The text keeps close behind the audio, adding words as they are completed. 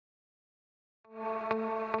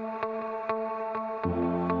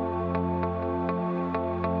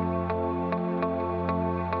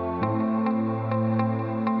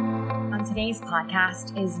Today's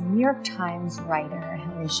podcast is New York Times writer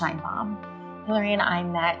Hillary Scheinbaum. Hillary and I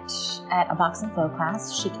met at a Box and Flow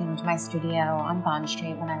class. She came to my studio on Bond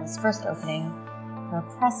Street when I was first opening for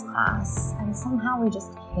a press class, and somehow we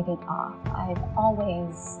just hit it off. I've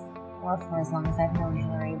always, or for as long as I've known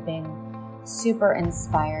Hillary, been super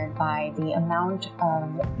inspired by the amount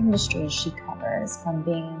of industries she covers, from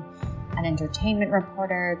being an entertainment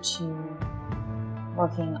reporter to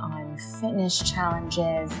working on fitness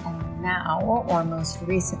challenges, and now, or most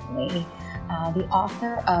recently, the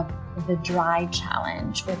author of The Dry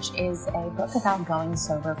Challenge, which is a book about going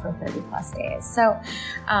sober for 30 plus days. So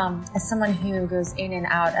as someone who goes in and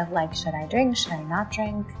out of like, should I drink, should I not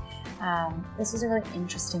drink? This is a really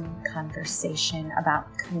interesting conversation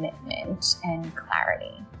about commitment and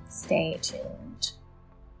clarity. Stay tuned.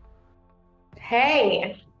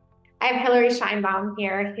 Hey, I have Hillary Scheinbaum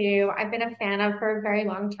here, who I've been a fan of for a very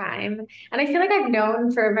long time. And I feel like I've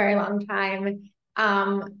known for a very long time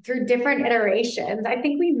through different iterations. I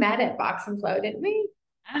think we met at Box and Flow, didn't we?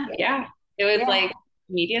 Yeah. It was Yeah. like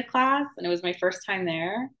media class and it was my first time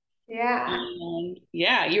there. Yeah. And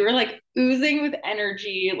yeah, you were like oozing with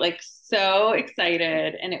energy, like so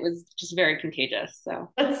excited, and it was just very contagious. So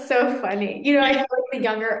That's so funny. I feel like the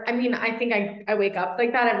younger, I think I wake up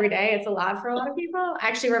like that every day. It's a lot for a lot of people. I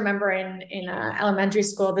actually remember in elementary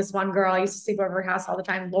school, this one girl, I used to sleep over her house all the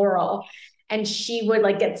time, Laurel, and she would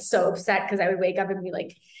like get so upset because I would wake up and be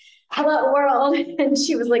like, hello world. And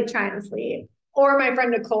she was like trying to sleep. Or my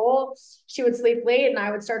friend Nicole, she would sleep late and I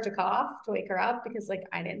would start to cough to wake her up because like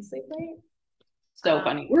I didn't sleep late. so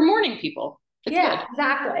funny. We're morning people. It's good. Yeah,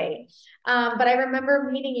 exactly. But I remember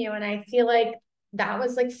meeting you, and I feel like that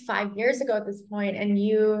was like 5 years ago at this point, and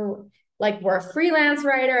you like were a freelance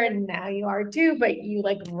writer, and now you are too, but you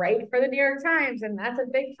like write for the New York Times, and that's a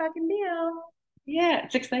big fucking deal. Yeah,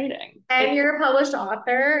 it's exciting. And It's you're a published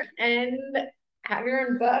author and have your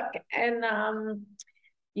own book. And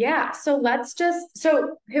yeah, so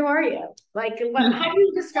who are you? Like how do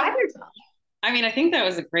you describe yourself? I mean, I think that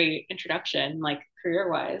was a great introduction, like career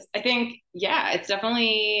wise. I think, yeah, it's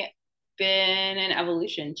definitely been an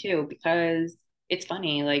evolution too, because it's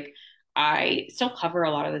funny. Like, I still cover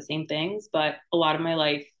a lot of the same things, but a lot of my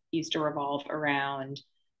life used to revolve around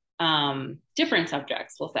different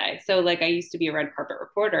subjects, we'll say. So, like, I used to be a red carpet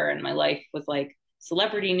reporter, and my life was like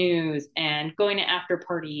celebrity news and going to after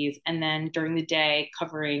parties, and then during the day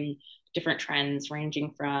covering different trends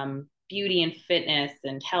ranging from beauty and fitness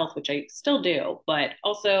and health, which I still do, but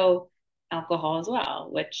also alcohol as well,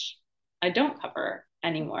 which I don't cover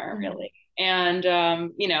anymore really. And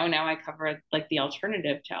now I cover like the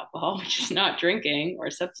alternative to alcohol, which is not drinking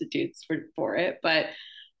or substitutes for it. But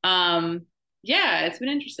yeah, it's been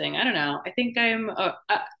interesting. I don't know. I think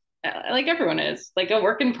like everyone is like a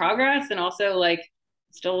work in progress, and also like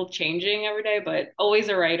still changing every day, but always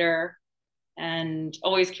a writer and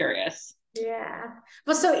always curious. Yeah.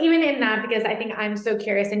 Well, so even in that, because I think I'm so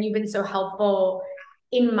curious and you've been so helpful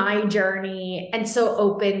in my journey and so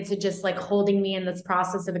open to just like holding me in this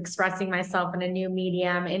process of expressing myself in a new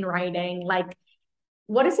medium in writing. Like,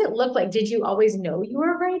 what does it look like? Did you always know you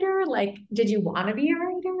were a writer? Like, did you want to be a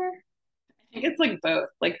writer? I think it's like both.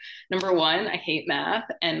 Like, number one, I hate math,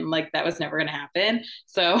 and like that was never going to happen.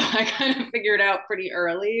 So I kind of figured out pretty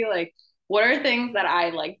early, like, what are things that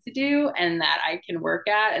I like to do and that I can work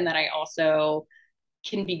at and that I also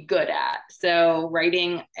can be good at. So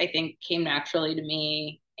writing, I think, came naturally to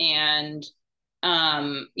me. And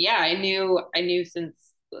yeah, I knew since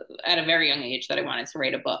at a very young age that I wanted to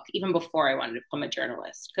write a book, even before I wanted to become a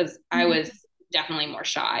journalist, because I Mhm. was definitely more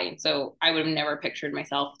shy. And so I would have never pictured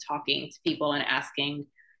myself talking to people and asking,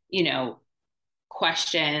 you know,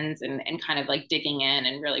 questions and kind of like digging in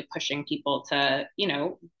and really pushing people to,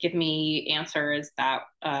 give me answers that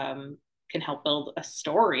can help build a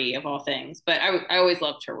story of all things. But I always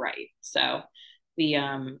loved to write. So the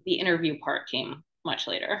interview part came much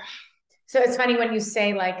later. So it's funny when you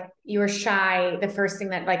say like you were shy, the first thing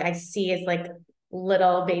that like I see is like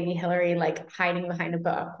little baby Hillary like hiding behind a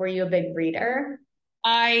book. Were you a big reader?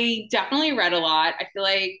 I definitely read a lot. I feel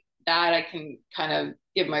like that I can kind of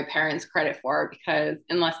give my parents credit for, because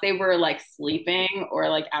unless they were like sleeping or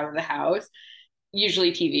like out of the house,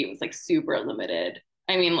 usually TV was like super limited.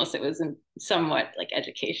 I mean, unless it was somewhat like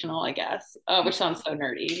educational, I guess, which sounds so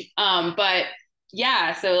nerdy. But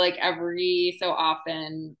yeah, so like every so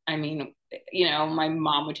often, I mean, my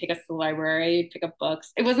mom would take us to the library, pick up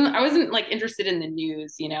books. I wasn't like interested in the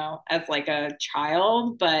news, as like a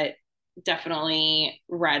child, but definitely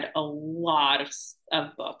read a lot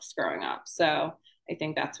of books growing up. So I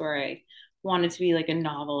think that's where I wanted to be like a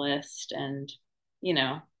novelist and, you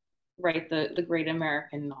know, write the great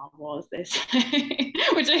American novel, as they say,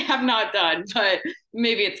 which I have not done, but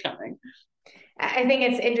maybe it's coming. I think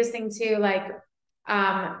it's interesting too, like,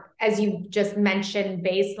 as you just mentioned,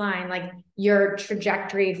 baseline, like your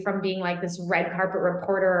trajectory from being like this red carpet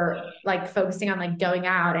reporter, like focusing on like going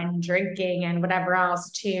out and drinking and whatever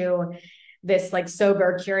else, to this like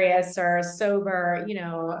sober curious or sober,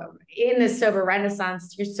 in this sober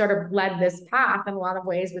renaissance. You sort of led this path in a lot of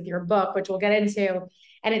ways with your book, which we'll get into.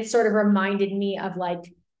 And it sort of reminded me of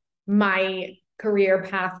like my career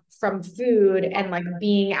path from food and like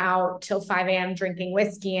being out till 5 a.m. drinking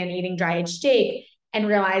whiskey and eating dry aged steak, and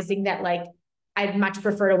realizing that like I'd much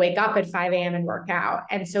prefer to wake up at 5 a.m. and work out.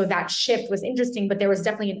 And so that shift was interesting, but there was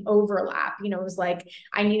definitely an overlap. It was like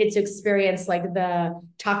I needed to experience like the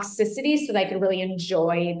toxicity so that I could really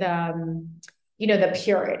enjoy the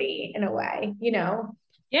purity in a way, Yeah.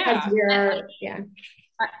 yeah.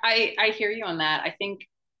 I hear you on that. I think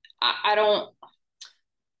I don't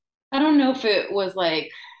know if it was like,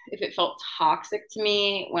 if it felt toxic to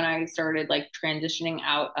me when I started like transitioning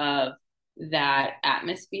out of that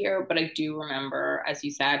atmosphere, but I do remember, as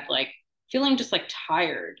you said, like feeling just like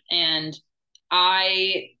tired. And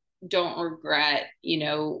I don't regret,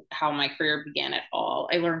 how my career began at all.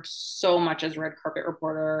 I learned so much as a red carpet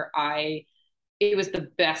reporter. It was the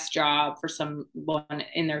best job for someone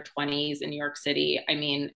in their 20s in New York City. I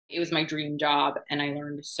mean, it was my dream job and I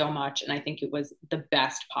learned so much. And I think it was the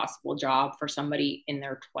best possible job for somebody in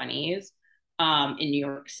their 20s in New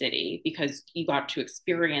York City, because you got to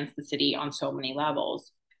experience the city on so many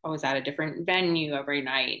levels. I was at a different venue every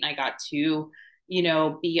night and I got to,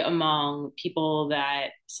 be among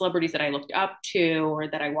celebrities that I looked up to or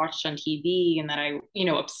that I watched on TV and that I,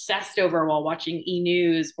 obsessed over while watching E!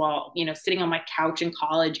 News, while, sitting on my couch in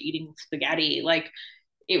college eating spaghetti. Like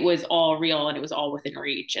it was all real and it was all within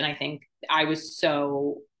reach. And I think it was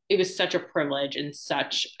such a privilege and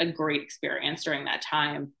such a great experience during that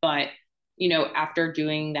time. But, after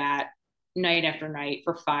doing that night after night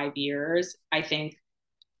for 5 years, I think,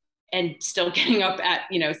 and still getting up at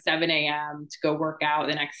 7 a.m. to go work out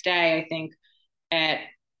the next day, I think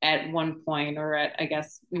at one point, or at I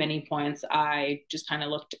guess many points, I just kind of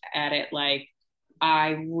looked at it like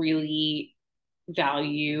I really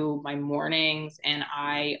value my mornings, and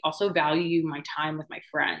I also value my time with my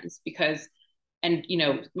friends, because and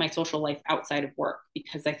my social life outside of work,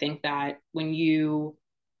 because I think that when you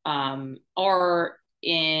are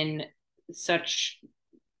in such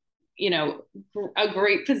a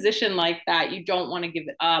great position like that, you don't want to give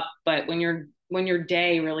it up. But when your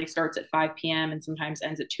day really starts at 5 p.m. and sometimes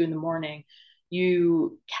ends at 2 a.m,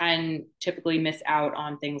 you can typically miss out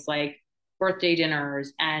on things like birthday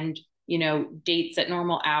dinners and dates at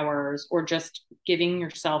normal hours, or just giving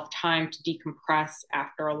yourself time to decompress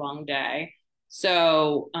after a long day.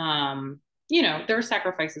 So there are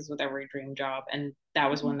sacrifices with every dream job, and that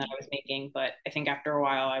was one that I was making. But I think after a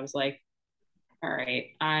while I was like, all right,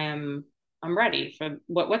 I'm ready for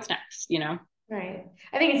what's next, Right.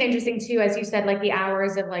 I think it's interesting too, as you said, like the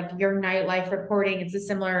hours of like your nightlife reporting, it's a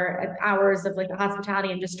similar hours of like the hospitality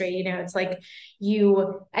industry. It's like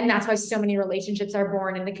and that's why so many relationships are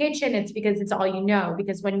born in the kitchen. It's because it's all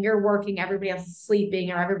because when you're working, everybody else is sleeping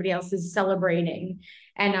or everybody else is celebrating,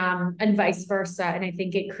 and vice versa. And I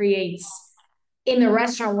think it creates, in the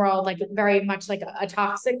restaurant world, like very much like a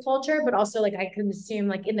toxic culture, but also like I can assume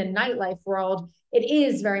like in the nightlife world, it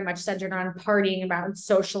is very much centered on partying, about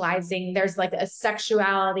socializing. There's like a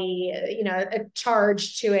sexuality, a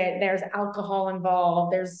charge to it. There's alcohol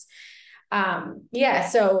involved. There's, yeah.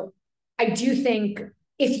 So I do think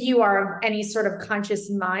if you are of any sort of conscious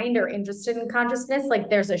mind or interested in consciousness, like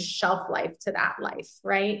there's a shelf life to that life,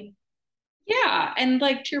 right? Yeah. And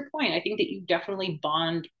like to your point, I think that you definitely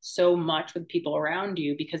bond so much with people around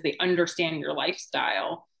you because they understand your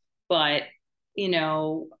lifestyle. But,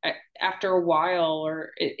 after a while,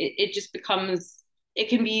 or it just becomes, it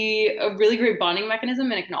can be a really great bonding mechanism,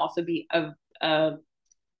 and it can also be a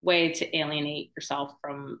way to alienate yourself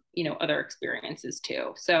from, other experiences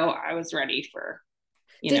too. So I was ready for,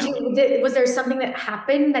 was there something that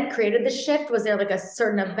happened that created the shift? Was there like a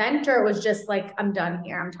certain event, or it was just like, I'm done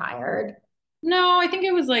here, I'm tired? No, I think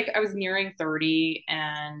it was like I was nearing 30,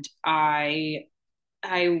 and I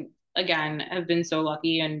again have been so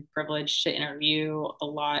lucky and privileged to interview a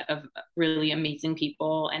lot of really amazing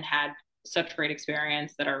people and had such great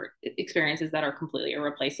experiences that are completely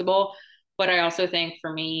irreplaceable. But I also think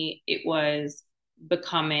for me it was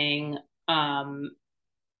becoming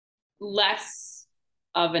less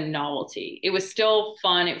of a novelty. It was still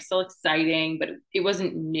fun, it was still exciting, but it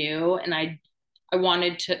wasn't new. And I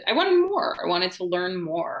wanted more. I wanted to learn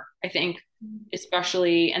more. I think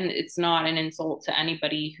especially, and it's not an insult to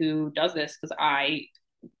anybody who does this, because I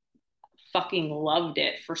fucking loved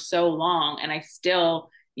it for so long. And I still,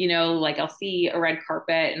 like I'll see a red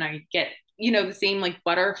carpet and I get, the same like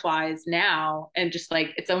butterflies now. And just like,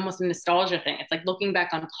 it's almost a nostalgia thing. It's like looking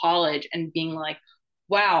back on college and being like,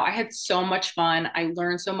 wow, I had so much fun. I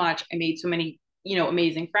learned so much. I made so many,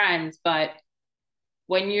 amazing friends. But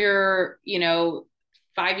when you're,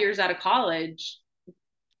 5 years out of college,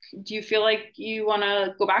 do you feel like you want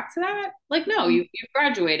to go back to that? Like, no, you've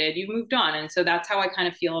graduated, you moved on. And so that's how I kind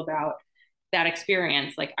of feel about that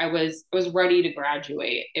experience. Like I was ready to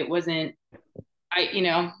graduate. It wasn't,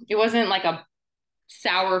 it wasn't like a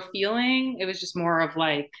sour feeling. It was just more of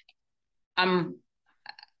like, I'm,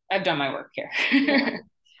 I've done my work here.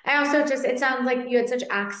 I also it sounds like you had such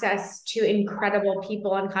access to incredible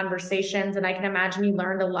people and conversations. And I can imagine you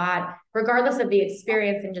learned a lot, regardless of the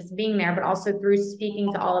experience and just being there, but also through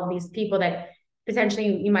speaking to all of these people that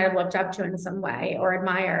potentially you might have looked up to in some way or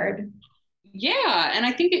admired. Yeah. And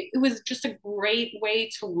I think it was just a great way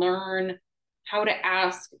to learn how to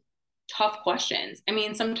ask tough questions. I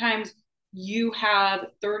mean, sometimes you have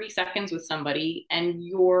 30 seconds with somebody and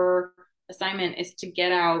your assignment is to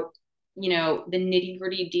get out, the nitty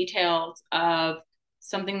gritty details of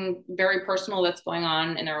something very personal that's going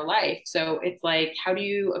on in their life. So it's like, how do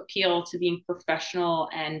you appeal to being professional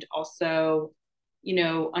and also,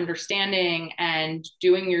 understanding and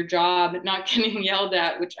doing your job, not getting yelled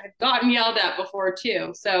at, which I've gotten yelled at before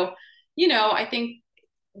too. So, I think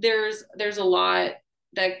there's a lot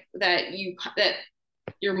that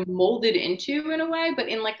you're molded into in a way, but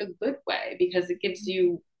in like a good way, because it gives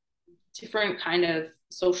you different kind of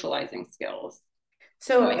socializing skills.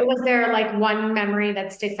 So was there like one memory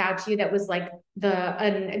that sticks out to you that was like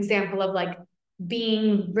an example of like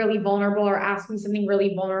being really vulnerable or asking something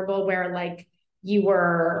really vulnerable where like you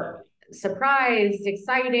were surprised,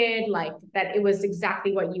 excited, like that it was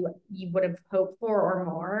exactly what you would have hoped for or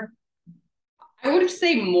more? I would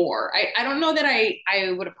say more. I don't know that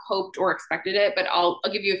I would have hoped or expected it, but I'll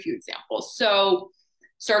give you a few examples. So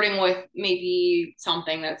starting with maybe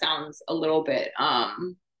something that sounds a little bit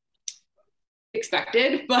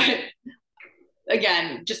expected, but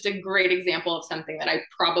again, just a great example of something that I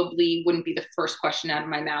probably wouldn't be the first question out of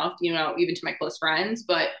my mouth, even to my close friends.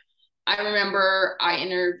 But I remember I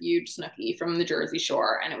interviewed Snooki from the Jersey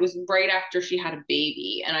Shore, and it was right after she had a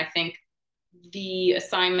baby. And I think the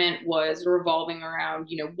assignment was revolving around,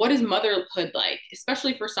 what is motherhood like,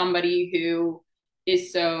 especially for somebody who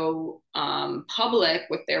is so public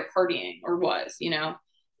with their partying, or was,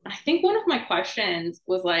 I think one of my questions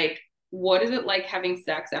was like, what is it like having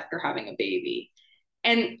sex after having a baby?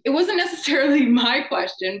 And it wasn't necessarily my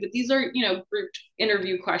question, but these are, group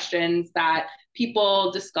interview questions that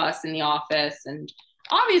people discuss in the office. And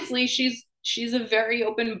obviously she's a very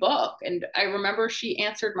open book. And I remember she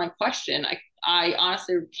answered my question. I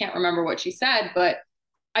honestly can't remember what she said, but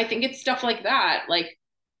I think it's stuff like that. Like,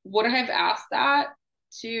 would I have asked that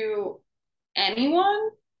to anyone?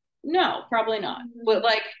 No, probably not. But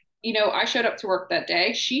like, I showed up to work that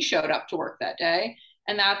day. She showed up to work that day.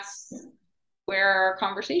 And that's where our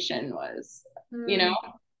conversation was,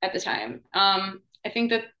 at the time. I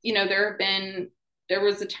think that, there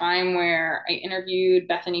was a time where I interviewed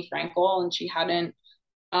Bethany Frankel, and she hadn't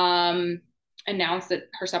announced that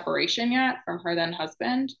her separation yet from her then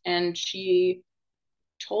husband. And she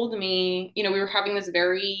told me, we were having this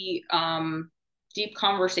very deep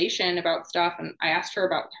conversation about stuff. And I asked her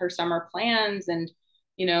about her summer plans and,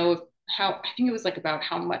 how, I think it was like about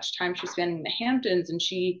how much time she was spending in the Hamptons. And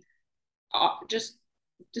she just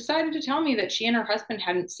decided to tell me that she and her husband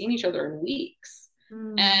hadn't seen each other in weeks.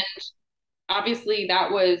 And obviously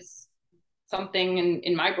that was something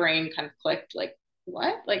in my brain kind of clicked, like,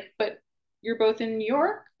 what? Like, but you're both in New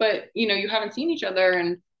York, but you haven't seen each other.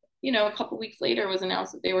 And a couple weeks later it was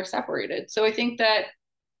announced that they were separated. So I think that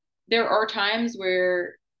there are times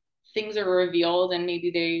where things are revealed and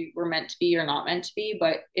maybe they were meant to be or not meant to be,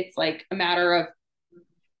 but it's like a matter of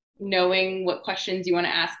knowing what questions you want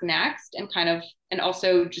to ask next, and kind of, and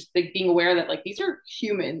also just like being aware that like these are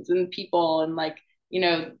humans and people, and like,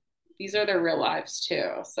 these are their real lives too.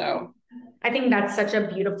 So I think that's such a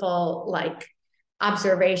beautiful like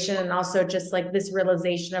observation, and also just like this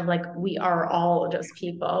realization of like we are all just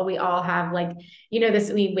people. We all have like,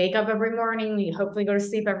 this, we wake up every morning, we hopefully go to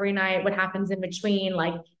sleep every night. What happens in between,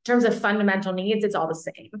 like in terms of fundamental needs, it's all the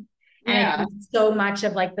same. yeah. And so much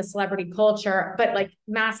of like the celebrity culture, but like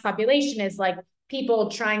mass population is like people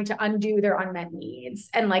trying to undo their unmet needs.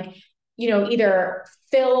 And like, either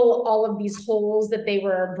fill all of these holes that they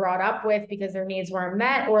were brought up with because their needs weren't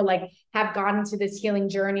met, or like have gotten to this healing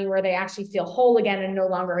journey where they actually feel whole again and no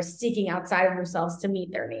longer are seeking outside of themselves to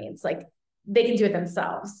meet their needs. Like they can do it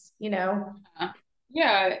themselves, Yeah,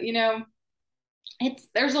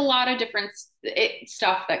 there's a lot of different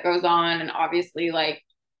stuff that goes on, and obviously like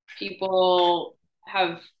people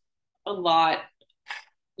have a lot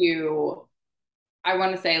to, I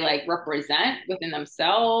want to say, like represent within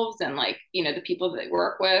themselves and like the people that they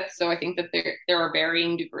work with. So I think that there are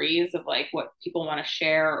varying degrees of like what people want to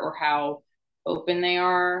share or how open they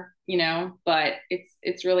are, but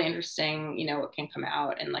it's really interesting, what can come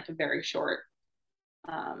out in like a very short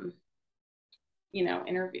um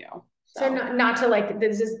interview. So not to like,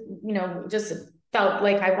 this is, just felt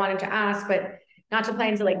like I wanted to ask, but not to play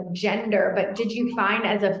into like gender, but did you find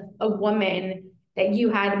as a woman that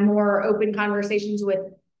you had more open conversations with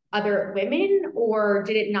other women, or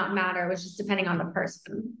did it not matter? It was just depending on the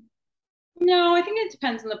person? No, I think it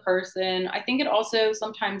depends on the person. I think it also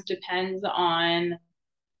sometimes depends on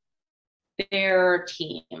their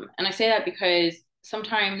team. And I say that because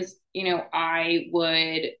sometimes, I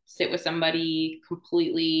would sit with somebody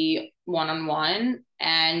completely one-on-one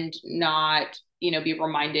and not, be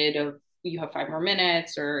reminded of you have 5 more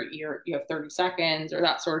minutes or you have 30 seconds or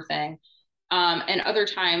that sort of thing. And other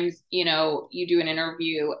times, you do an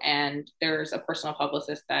interview and there's a personal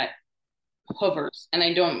publicist that hovers. And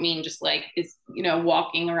I don't mean just like is,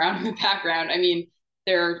 walking around in the background. I mean,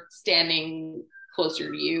 they're standing closer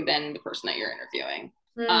to you than the person that you're interviewing.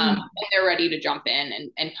 And they're ready to jump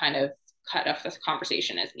in and kind of cut off this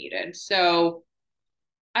conversation as needed. So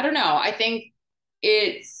I don't know. I think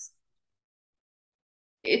it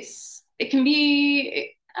can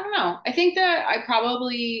be, I don't know. I think that I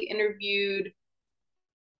probably interviewed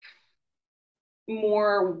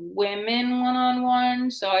more women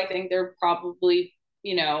one-on-one. So I think there probably,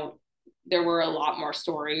 there were a lot more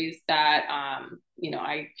stories that,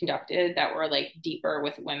 I conducted that were like deeper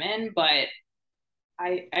with women, but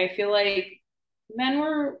I feel like men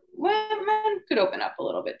could open up a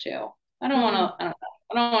little bit too. I don't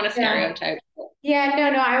want to stereotype. Yeah,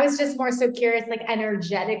 no, I was just more so curious, like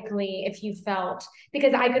energetically, if you felt,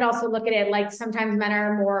 because I could also look at it like sometimes men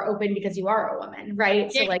are more open because you are a woman,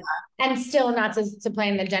 right? So like, and still not to play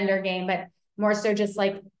in the gender game, but more so just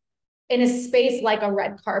like in a space like a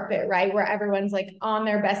red carpet, right? Where everyone's like on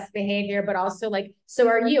their best behavior, but also like, so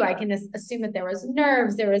are you. I can assume that there was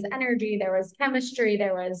nerves, there was energy, there was chemistry,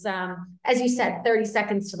 there was, as you said, 30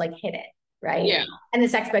 seconds to like hit it, right? Yeah. And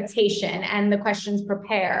this expectation and the questions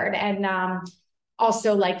prepared and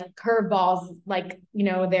also like curveballs, like,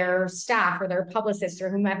 their staff or their publicist or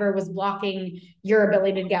whomever was blocking your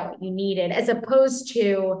ability to get what you needed, as opposed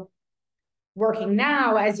to working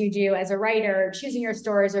now as you do as a writer, choosing your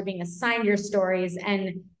stories or being assigned your stories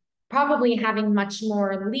and probably having much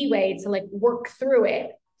more leeway to like work through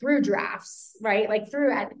it through drafts, right? Like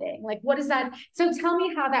through editing. Like what is that? So tell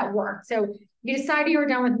me how that worked. So you decided you were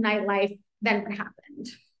done with nightlife, then what happened?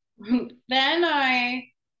 Then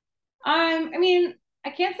I mean, I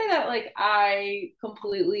can't say that like I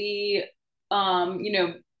completely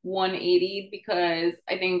 180 because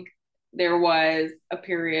I think there was a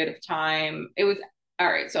period of time. It was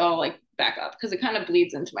all right. So I'll like back up because it kind of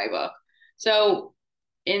bleeds into my book. So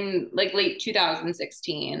in like late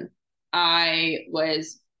 2016, I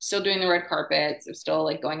was still doing the red carpets. I was still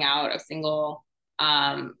like going out. I was single.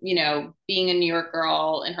 Being a New York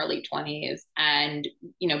girl in her late 20s and,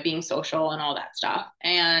 being social and all that stuff.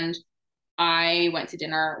 And I went to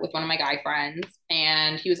dinner with one of my guy friends,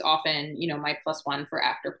 and he was often, my plus one for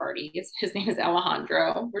after parties. His name is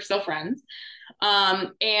Alejandro. We're still friends.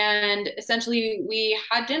 And essentially, we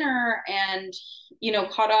had dinner and,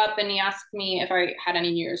 caught up, and he asked me if I had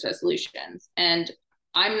any New Year's resolutions. And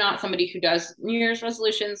I'm not somebody who does New Year's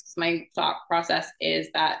resolutions because my thought process is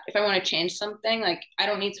that if I want to change something, like I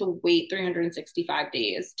don't need to wait 365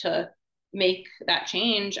 days to make that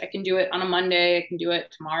change. I can do it on a Monday. I can do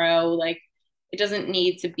it tomorrow. Like it doesn't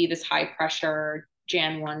need to be this high pressure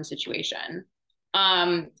Jan 1 situation.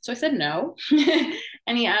 So I said no.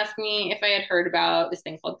 And he asked me if I had heard about this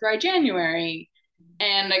thing called Dry January.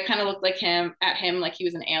 And I kind of looked at him like he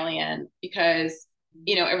was an alien because,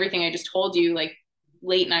 everything I just told you, like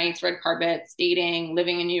late nights, red carpets, dating,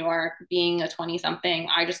 living in New York, being a 20 something,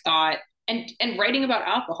 I just thought, and writing about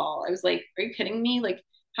alcohol, I was like, are you kidding me? Like,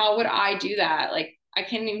 how would I do that? Like, I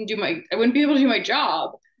wouldn't be able to do my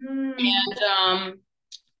job. And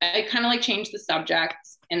I kind of like changed the subject.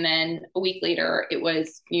 And then a week later, it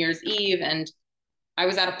was New Year's Eve, and I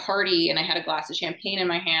was at a party and I had a glass of champagne in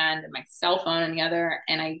my hand and my cell phone in the other.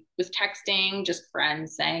 And I was texting just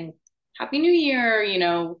friends saying, Happy New Year,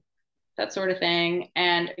 that sort of thing.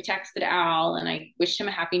 And I texted Al and I wished him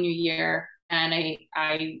a Happy New Year. And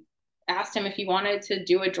I asked him if he wanted to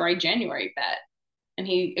do a dry January bet, and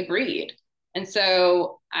he agreed. And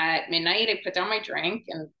so at midnight, I put down my drink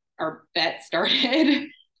and our bet started.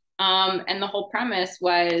 And the whole premise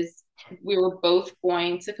was we were both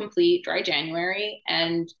going to complete dry January,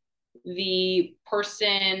 and the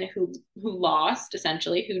person who lost,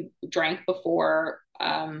 essentially, who drank before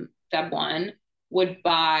Feb 1, would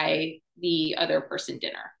buy the other person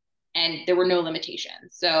dinner. And there were no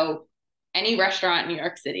limitations. So any restaurant in New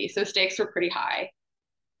York City. So stakes were pretty high.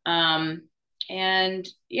 And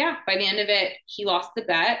yeah, by the end of it, he lost the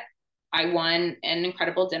bet. I won an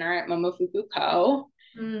incredible dinner at Momofuku Co.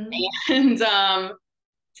 And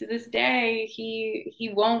to this day,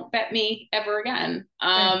 he won't bet me ever again.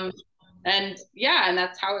 And yeah, and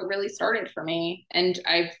that's how it really started for me. And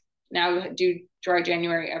I've now do dry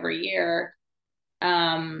January every year.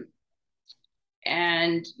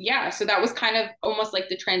 And yeah, so that was kind of almost like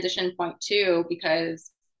the transition point too,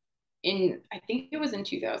 because I think it was in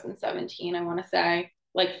 2017, I want to say,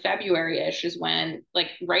 like February-ish is when, like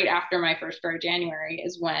right after my first dry January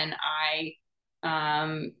is when I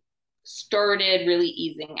started really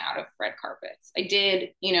easing out of red carpets. I did,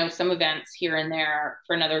 some events here and there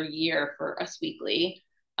for another year for Us Weekly.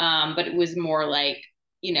 But it was more like,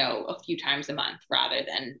 a few times a month rather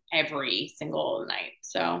than every single night.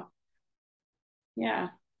 So yeah.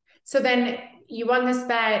 So then you won this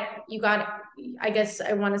bet, you got, I guess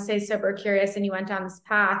I want to say Sober Curious, and you went down this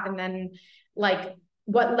path. And then like,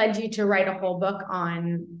 what led you to write a whole book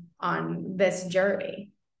on this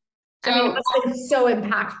journey? I mean, it must have been so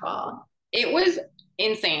impactful. It was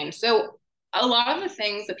insane. So a lot of the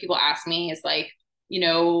things that people ask me is like,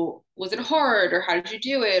 was it hard, or how did you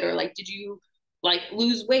do it? Or like, did you like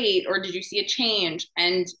lose weight, or did you see a change?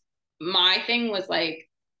 And my thing was like,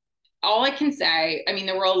 all I can say, I mean,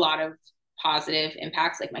 there were a lot of positive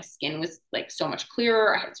impacts. Like my skin was like so much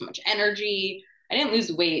clearer. I had so much energy. I didn't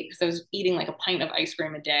lose weight because I was eating like a pint of ice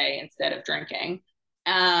cream a day instead of drinking.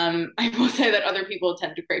 I will say that other people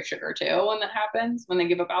tend to crave sugar too when that happens, when they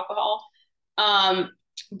give up alcohol.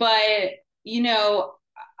 But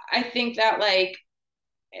I think that like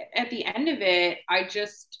at the end of it, I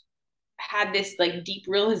just had this like deep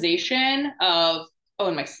realization of, oh,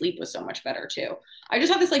 and my sleep was so much better too. I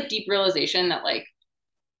just had this like deep realization that like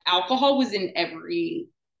alcohol was in every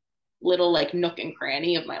little like nook and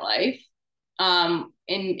cranny of my life, in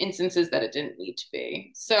instances that it didn't need to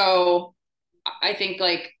be. So I think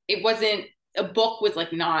like it wasn't, a book was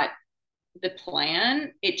like not the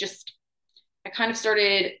plan. It just, I kind of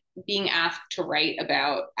started being asked to write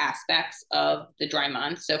about aspects of the dry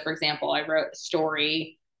month. So for example, I wrote a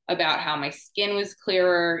story about how my skin was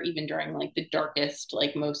clearer even during like the darkest,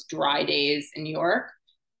 like most dry days in New York,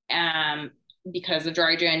 because of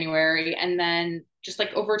dry January. And then just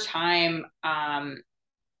like over time, I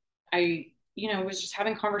was just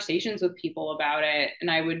having conversations with people about it,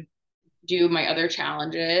 and I would do my other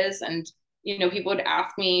challenges, and people would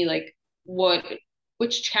ask me like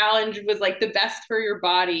which challenge was like the best for your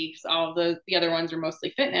body, because all the other ones are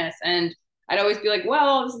mostly fitness. And I'd always be like,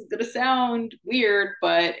 well, this is going to sound weird,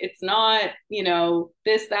 but it's not,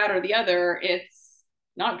 this, that, or the other. It's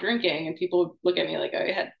not drinking. And people would look at me like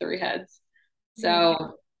I had three heads.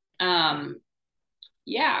 So,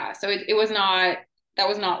 yeah, so it was not, that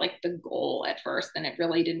was not like the goal at first. And it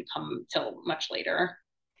really didn't come till much later.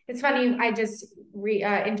 It's funny. I just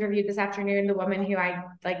interviewed this afternoon the woman who I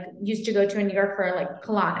like used to go to in New York for like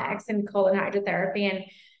colonics and colon hydrotherapy, and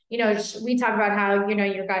we talk about how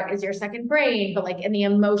your gut is your second brain, but like in the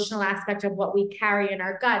emotional aspect of what we carry in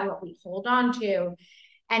our gut, what we hold on to,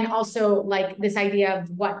 and also like this idea of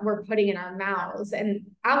what we're putting in our mouths. And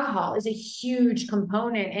alcohol is a huge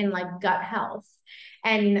component in like gut health,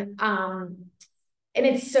 and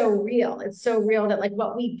it's so real. It's so real that like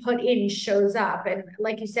what we put in shows up. And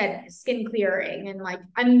like you said, skin clearing. And like,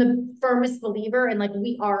 I'm the firmest believer. And like,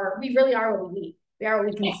 we really are what we eat. We are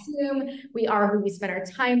what we consume. We are who we spend our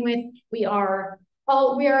time with. We are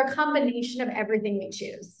a combination of everything we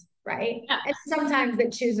choose. Right. Yeah. And sometimes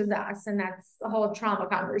it chooses us, and that's the whole trauma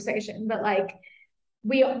conversation. But like,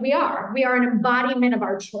 we are an embodiment of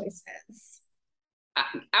our choices.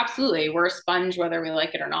 Absolutely. We're a sponge, whether we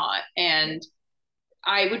like it or not. And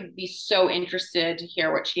I would be so interested to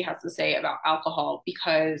hear what she has to say about alcohol,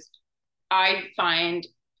 because I find,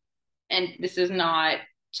 and this is not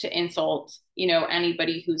to insult,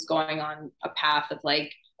 anybody who's going on a path of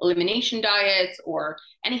like elimination diets or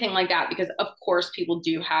anything like that, because of course people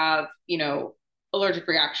do have, allergic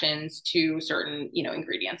reactions to certain,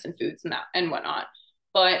 ingredients and foods and that and whatnot.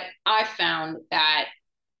 But I found that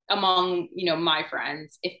among, my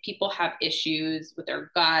friends, if people have issues with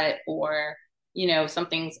their gut or,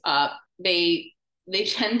 something's up, they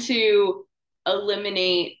tend to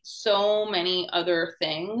eliminate so many other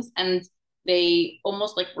things, and they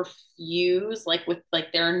almost like refuse, like with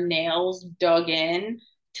like their nails dug in,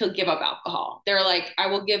 to give up alcohol. They're like, I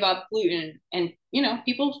will give up gluten, and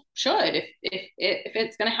people should, if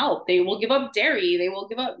it's going to help. They will give up dairy, they will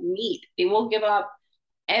give up meat, they will give up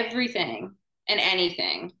everything and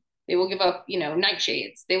anything. They will give up,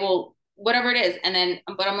 nightshades. They will, whatever it is. And then,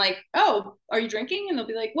 but I'm like, oh, are you drinking? And they'll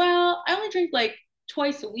be like, well, I only drink like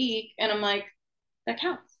twice a week. And I'm like, that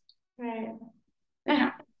counts. Right. That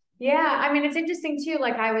counts. Yeah. I mean, it's interesting too.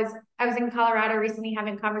 Like I was in Colorado recently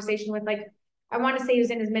having a conversation with like, I want to say he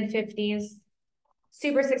was in his mid-50s,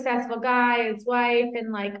 super successful guy, his wife,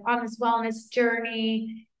 and like on this wellness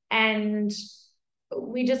journey. And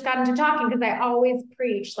we just got into talking because I always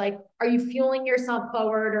preach, like, are you fueling yourself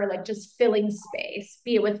forward or like just filling space,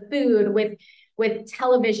 be it with food, with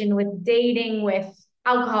television, with dating, with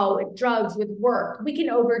alcohol, with drugs, with work. We can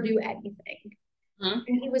overdo anything. Mm-hmm.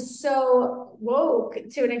 And he was so woke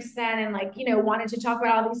to an extent and like, wanted to talk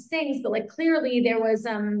about all these things, but like clearly there was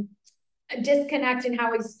a disconnect in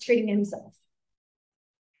how he's treating himself.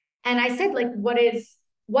 And I said, like, what is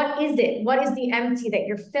it? What is the empty that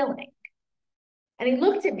you're filling? And he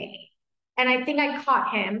looked at me, and I think I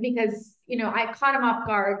caught him because, I caught him off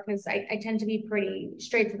guard because I tend to be pretty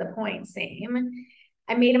straight to the point, same.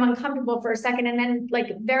 I made him uncomfortable for a second. And then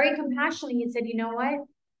like very compassionately, he said, you know what?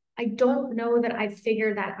 I don't know that I've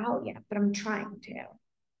figured that out yet, but I'm trying to.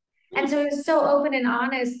 And so he was so open and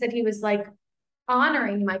honest that he was like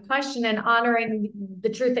honoring my question and honoring the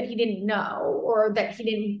truth that he didn't know, or that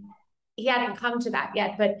he hadn't come to that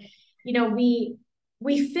yet. But,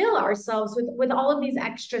 we fill ourselves with all of these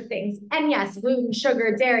extra things. And yes, gluten,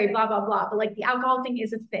 sugar, dairy, blah, blah, blah. But like the alcohol thing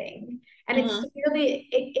is a thing. And it's really,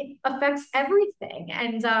 it affects everything.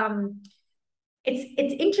 And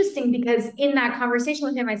it's interesting because in that conversation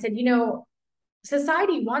with him, I said,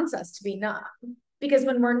 society wants us to be numb. Because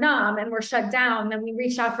when we're numb and we're shut down, then we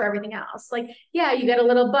reach out for everything else. Like, yeah, you get a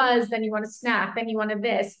little buzz, then you want a snack, then you want a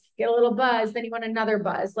this, get a little buzz, then you want another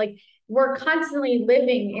buzz. Like we're constantly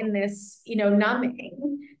living in this,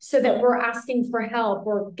 numbing, so that we're asking for help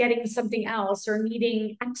or getting something else or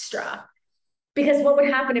needing extra. Because what would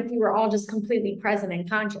happen if we were all just completely present and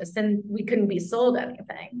conscious? Then we couldn't be sold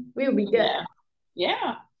anything. We would be good.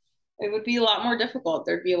 Yeah. It would be a lot more difficult.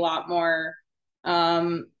 There'd be a lot more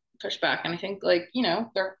pushback. And I think like,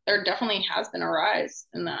 there definitely has been a rise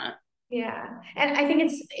in that. Yeah. And I think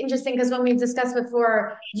it's interesting because when we've discussed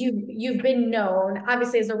before, you've been known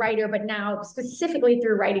obviously as a writer, but now specifically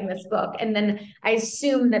through writing this book. And then I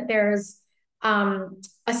assume that there's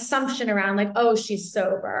assumption around like, oh, she's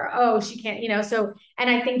sober. Oh, she can't, so, and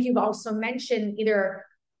I think you've also mentioned either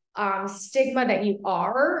stigma that you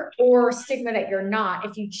are or stigma that you're not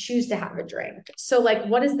if you choose to have a drink. So like,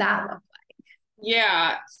 what does that look like?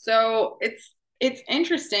 Yeah. So it's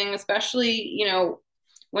interesting, especially,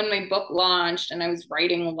 when my book launched and I was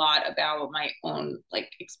writing a lot about my own like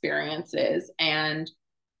experiences, and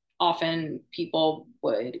often people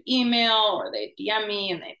would email or they'd DM me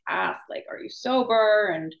and they'd ask like, are you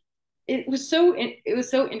sober? And it was so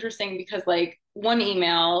interesting because like one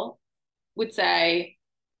email would say,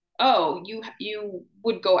 oh, you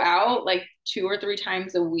would go out like 2 or 3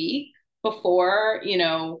 times a week before,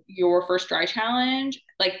 your first dry challenge,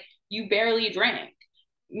 like you barely drank.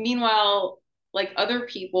 Meanwhile, like other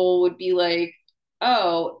people would be like,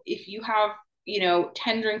 oh, if you have,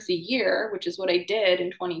 10 drinks a year, which is what I did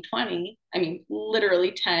in 2020, I mean,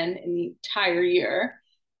 literally 10 in the entire year.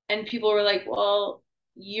 And people were like, well,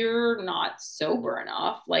 you're not sober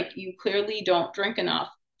enough. Like you clearly don't drink enough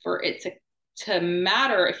for it to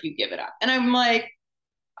matter if you give it up. And I'm like,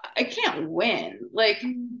 I can't win. Like,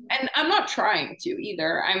 and I'm not trying to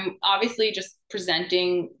either. I'm obviously just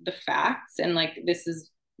presenting the facts and like, this is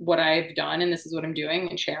what I've done and this is what I'm doing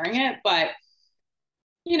and sharing it. But,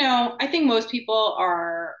 I think most people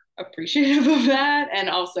are appreciative of that and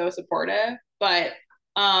also supportive. But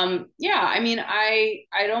yeah, I mean, I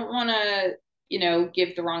don't want to,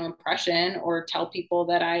 give the wrong impression or tell people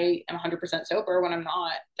that I am 100% sober when I'm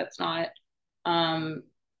not. That's not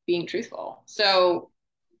being truthful. So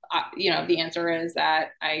the answer is that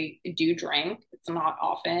I do drink. It's not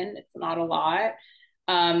often, it's not a lot,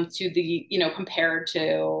 to the, compared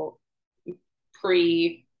to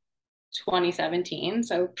pre 2017.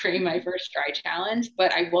 So pre my first dry challenge.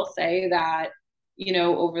 But I will say that,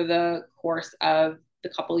 over the course of the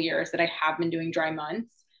couple years that I have been doing dry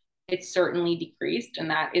months, it's certainly decreased. And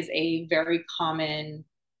that is a very common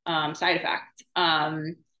side effect,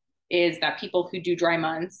 is that people who do dry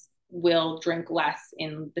months will drink less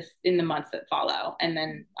in the months that follow, and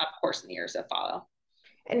then of course in the years that follow.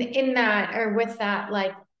 And in that, or with that,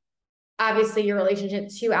 like, obviously your relationship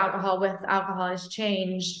to alcohol with alcohol has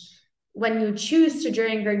changed when you choose to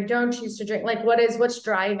drink or you don't choose to drink. Like, what's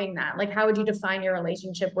driving that? Like, how would you define your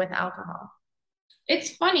relationship with alcohol?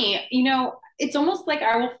 It's funny, it's almost like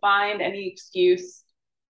I will find any excuse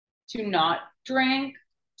to not drink.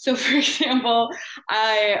 So for example,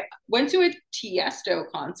 I went to a Tiesto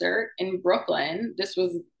concert in Brooklyn. This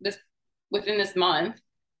was within this month,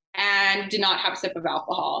 and did not have a sip of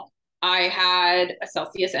alcohol. I had a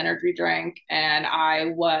Celsius energy drink and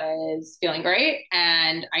I was feeling great.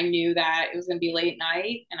 And I knew that it was going to be late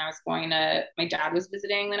night and my dad was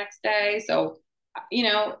visiting the next day. So,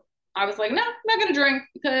 I was like, no, I'm not going to drink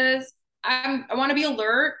because I want to be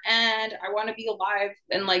alert and I want to be alive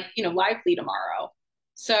and lively tomorrow.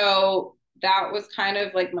 So that was kind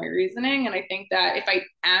of like my reasoning. And I think that if I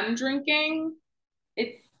am drinking,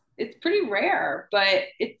 it's pretty rare, but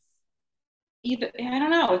it's either, I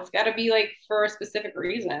don't know, it's got to be like for a specific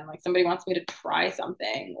reason. Like somebody wants me to try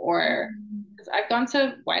something, or because I've gone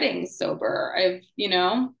to weddings sober. I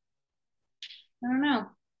don't know.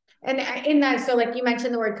 And in that, so like you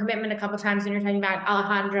mentioned the word commitment a couple of times when you're talking about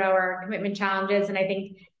Alejandro or commitment challenges. And I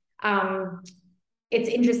think it's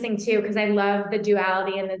interesting too, because I love the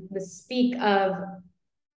duality and the speak of,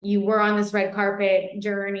 you were on this red carpet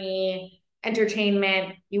journey,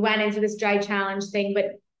 entertainment, you went into this dry challenge thing,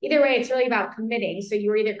 but either way, it's really about committing. So you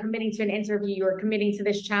were either committing to an interview, you were committing to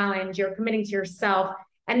this challenge, you're committing to yourself,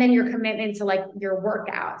 and then your commitment to like your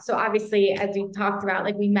workout. So obviously, as we talked about,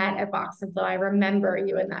 like we met at Box and Flow, I remember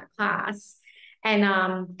you in that class. And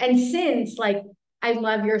since, like, I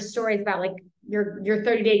love your stories about like your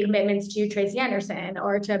 30-day commitments to Tracy Anderson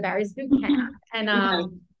or to Barry's Boot Camp.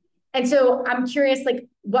 And so I'm curious, like,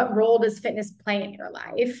 what role does fitness play in your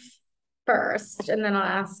life first? And then I'll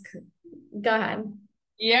ask, go ahead.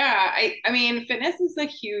 Yeah, I mean, fitness is a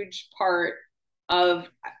huge part of,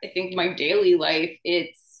 I think, my daily life.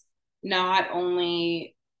 It's not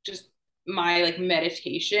only just my like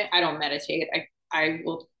meditation. I don't meditate. I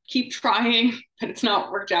will keep trying, but it's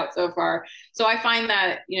not worked out so far. So I find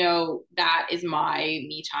that, that is my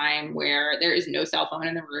me time where there is no cell phone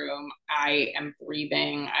in the room. I am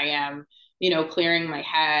breathing. I am, clearing my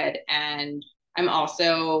head. And I'm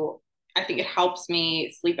also, I think it helps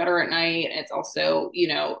me sleep better at night. It's also,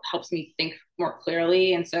 helps me think more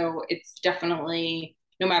clearly. And so it's definitely,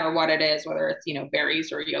 no matter what it is, whether it's,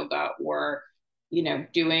 berries or yoga or,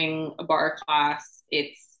 doing a bar class,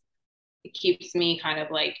 it keeps me kind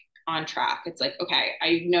of like on track. It's like, okay,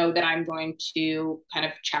 I know that I'm going to kind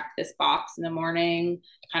of check this box in the morning,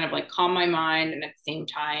 kind of like calm my mind. And at the same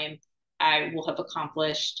time, I will have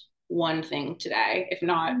accomplished one thing today, if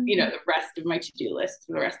not, the rest of my to-do list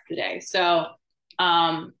for the rest of the day. So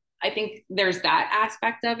I think there's that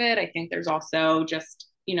aspect of it. I think there's also just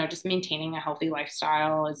maintaining a healthy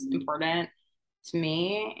lifestyle is important to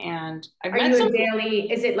me. And I've met some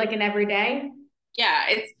daily, is it like an everyday? Yeah,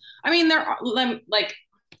 there are like,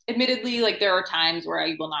 admittedly, like there are times where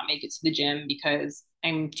I will not make it to the gym because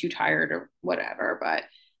I'm too tired or whatever, but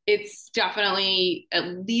it's definitely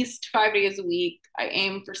at least 5 days a week. I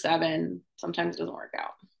aim for 7. Sometimes it doesn't work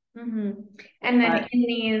out. Mm-hmm. And then in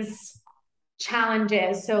these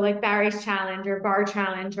challenges, so like Barry's challenge or bar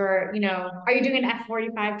challenge, or are you doing an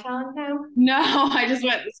F45 challenge now? No, I just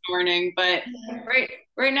went this morning, but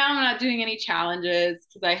right now I'm not doing any challenges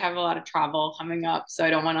because I have a lot of travel coming up, so I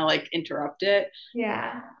don't want to like interrupt it.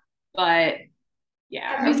 Yeah. But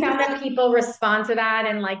yeah. Have you found that people respond to that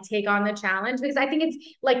and like take on the challenge? Because I think it's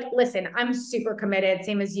like, listen, I'm super committed,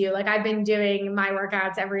 same as you. Like I've been doing my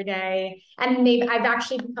workouts every day, and I've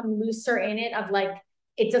actually become looser in it of like,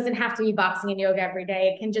 it doesn't have to be boxing and yoga every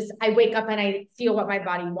day. It can just, I wake up and I feel what my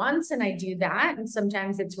body wants and I do that. And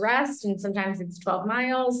sometimes it's rest and sometimes it's 12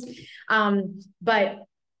 miles. But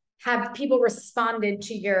have people responded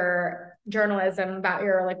to your journalism about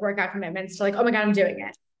your like workout commitments to like, oh my God, I'm doing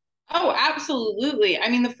it? Oh, absolutely. I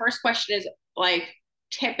mean, the first question is like,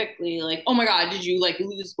 typically like, oh my God, did you like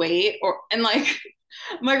lose weight? And like,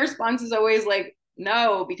 my response is always like,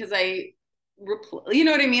 no, because you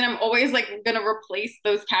know what I mean? I'm always like going to replace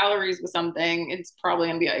those calories with something. It's probably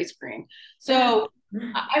going to be ice cream. So,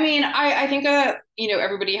 I mean, I think,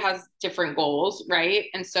 everybody has different goals, right?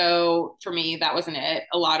 And so for me, that wasn't it.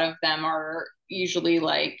 A lot of them are usually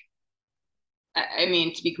like, I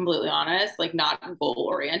mean, to be completely honest, like not goal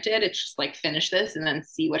oriented. It's just like finish this and then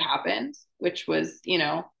see what happens, which was,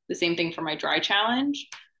 the same thing for my dry challenge.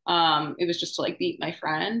 It was just to like beat my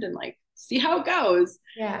friend and like see how it goes.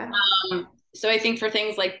 Yeah. So I think for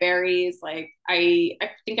things like berries, like I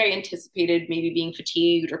think I anticipated maybe being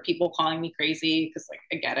fatigued or people calling me crazy because like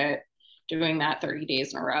I get it. Doing that 30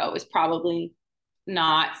 days in a row is probably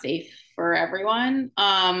not safe for everyone.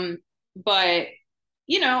 But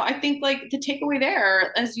I think like the takeaway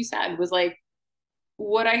there, as you said, was like,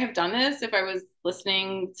 would I have done this if I was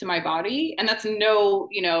listening to my body? And that's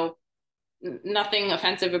nothing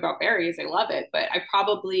offensive about berries. I love it, but I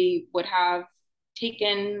probably would have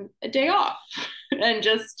taken a day off and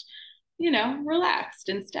just, relaxed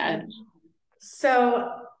instead. So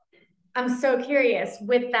I'm so curious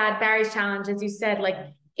with that Barry's challenge, as you said, like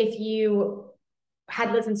if you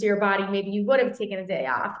had listened to your body, maybe you would have taken a day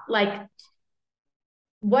off. Like,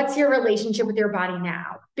 what's your relationship with your body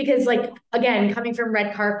now? Because, like, again, coming from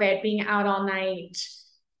red carpet, being out all night,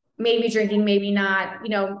 maybe drinking, maybe not,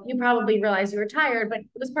 you probably realized you were tired, but it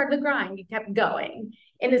was part of the grind. You kept going.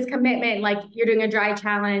 In this commitment, like you're doing a dry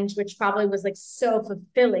challenge, which probably was like so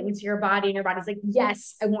fulfilling to your body, and your body's like,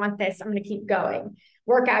 yes, I want this. I'm going to keep going.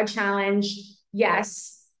 Workout challenge,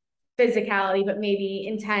 yes, physicality, but maybe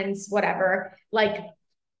intense, whatever. Like,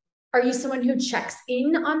 are you someone who checks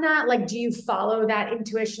in on that? Like, do you follow that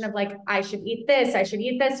intuition of like, I should eat this, I should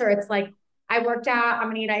eat this, or it's like, I worked out, I'm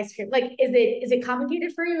gonna eat ice cream. Like, is it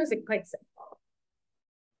complicated for you? Is it quite simple?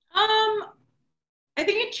 I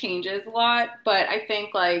think it changes a lot, but I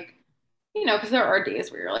think like, because there are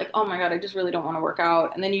days where you're like, oh my God, I just really don't want to work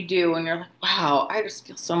out. And then you do, and you're like, wow, I just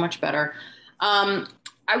feel so much better. Um,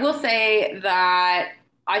 I will say that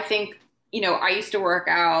I think, I used to work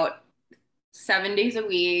out 7 days a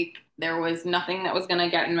week. There was nothing that was going to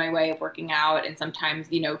get in my way of working out, and sometimes,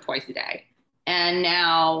 twice a day. And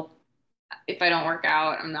now, if I don't work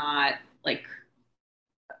out, I'm not like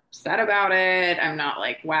upset about it. I'm not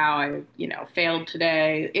like, wow, I, failed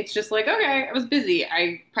today. It's just like, okay, I was busy.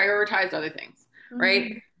 I prioritized other things, right?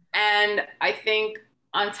 Mm-hmm. And I think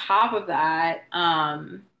on top of that,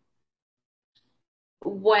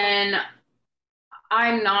 when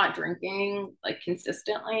I'm not drinking like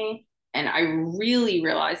consistently, and I really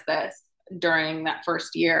realized this during that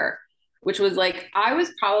first year, which was like I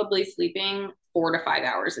was probably sleeping 4 to 5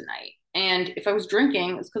 hours a night. And if I was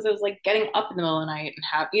drinking, it's because I was like getting up in the middle of the night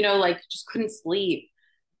and like just couldn't sleep.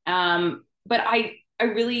 But I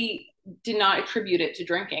really did not attribute it to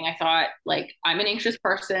drinking. I thought like I'm an anxious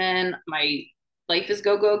person. My life is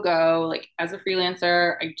go, go, go. Like as a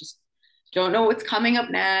freelancer, I just don't know what's coming up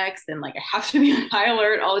next. And like I have to be on high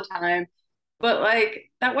alert all the time. But like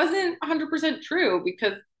that wasn't 100% true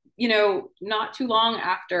because, not too long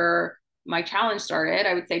after my challenge started,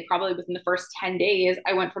 I would say probably within the first 10 days,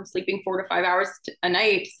 I went from sleeping 4 to 5 hours a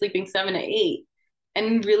night to sleeping 7 to 8.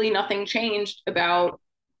 And really nothing changed about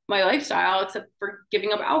my lifestyle except for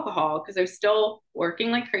giving up alcohol because I was still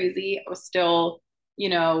working like crazy. I was still,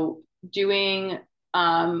 doing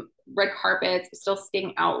red carpets, still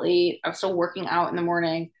staying out late. I was still working out in the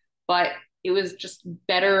morning, but it was just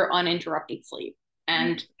better uninterrupted sleep.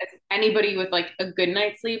 And anybody with like a good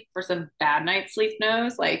night's sleep versus a bad night's sleep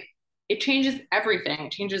knows, like it changes everything.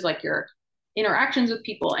 It changes like your interactions with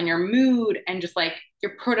people and your mood and just like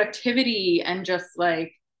your productivity and just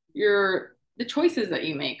like the choices that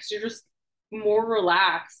you make. So you're just more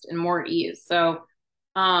relaxed and more at ease. So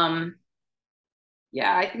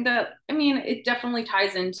yeah, I think that, I mean, it definitely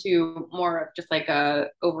ties into more of just like a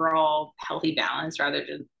overall healthy balance rather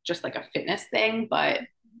than just like a fitness thing. But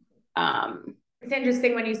It's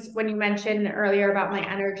interesting when you mentioned earlier about my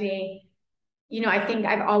energy. I think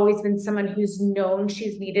I've always been someone who's known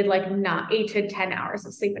she's needed like not 8 to 10 hours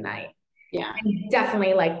of sleep a night. yeah, And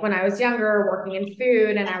definitely like when I was younger, working in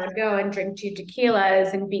food, and I would go and drink 2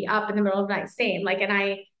 tequilas and be up in the middle of the night same. Like, and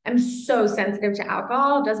I am so sensitive to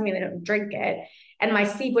alcohol. Doesn't mean I don't drink it. And my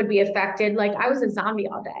sleep would be affected. Like I was a zombie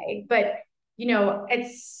all day. But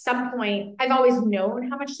at some point, I've always known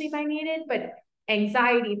how much sleep I needed, but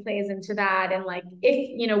anxiety plays into that. And like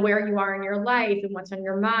if where you are in your life and what's on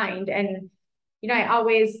your mind. And I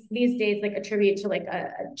always these days like attribute to like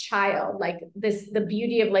a child, like the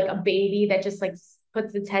beauty of like a baby that just like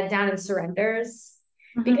puts its head down and surrenders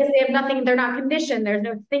because they have nothing, they're not conditioned, there's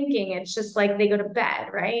no thinking. It's just like they go to bed,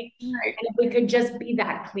 right? right. And if we could just be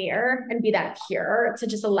that clear and be that pure to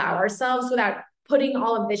just allow ourselves without putting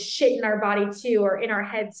all of this shit in our body too, or in our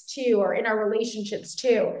heads too, or in our relationships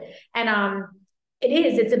too. And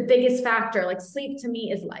it's the biggest factor. Like sleep to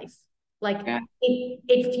me is life. Like Yeah.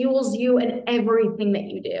 it fuels you in everything that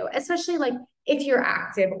you do, especially like if you're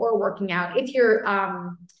active or working out, if you're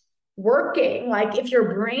working, like if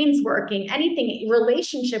your brain's working, anything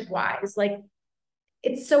relationship wise, like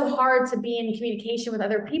it's so hard to be in communication with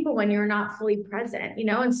other people when you're not fully present, you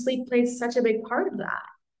know, and sleep plays such a big part of that.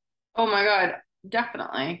 Oh my God,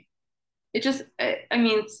 definitely. It just, I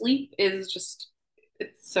mean, sleep is just,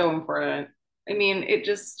 it's so important. I mean, it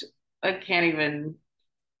just, I can't even,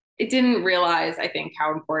 it didn't realize, I think,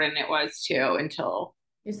 how important it was too until,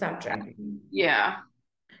 You stop drinking. yeah.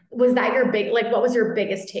 Was that your big, like, what was your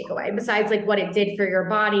biggest takeaway besides like what it did for your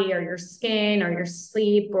body or your skin or your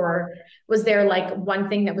sleep? Or was there like one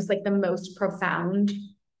thing that was like the most profound?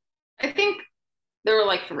 I think there were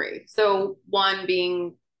like three. So one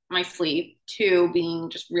being my sleep, two being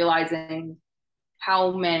just realizing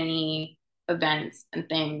how many events and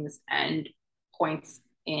things and points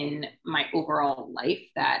in my overall life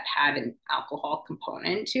that had an alcohol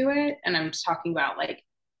component to it. And I'm just talking about like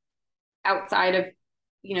outside of,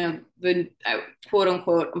 the quote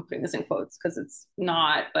unquote, I'm putting this in quotes because it's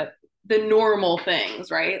not, but the normal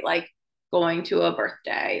things, right? Like going to a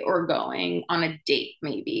birthday or going on a date,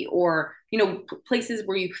 maybe, or, places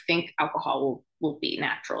where you think alcohol will be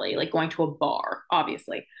naturally, like going to a bar,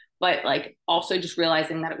 obviously. But like also just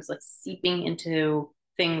realizing that it was like seeping into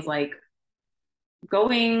things like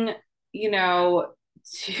going, to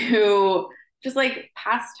just like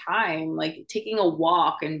past time, like taking a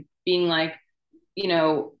walk and being like,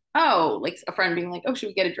 oh, like a friend being like, oh, should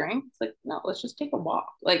we get a drink? It's like, no, let's just take a walk.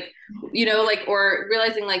 Like, like, or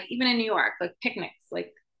realizing like even in New York, like picnics,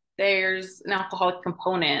 like there's an alcoholic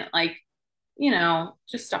component, like,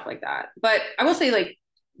 just stuff like that. But I will say like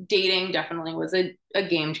dating definitely was a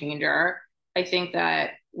game changer. I think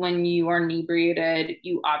that when you are inebriated,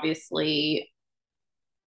 you obviously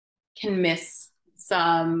can miss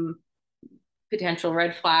some potential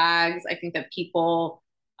red flags. I think that people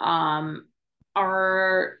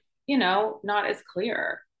are, not as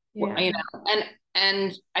clear. Yeah.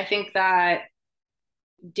 And I think that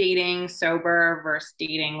dating sober versus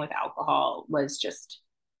dating with alcohol was just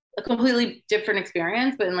a completely different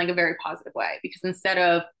experience, but in like a very positive way. Because instead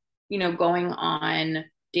of, going on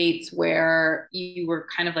dates where you were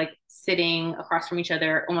kind of like sitting across from each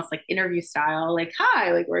other, almost like interview style, like,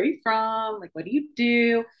 hi, like, where are you from? Like, what do you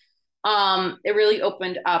do? It really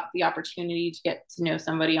opened up the opportunity to get to know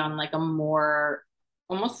somebody on like a more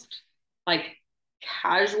almost like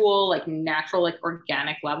casual, like natural, like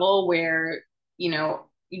organic level where,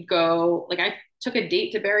 you go, like I took a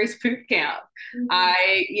date to Barry's boot camp.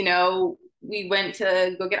 Mhm. We went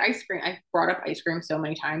to go get ice cream. I brought up ice cream so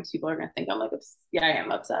many times. People are gonna think I'm like, yeah, I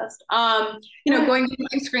am obsessed. Going to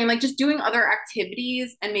ice cream, like just doing other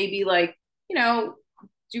activities and maybe like,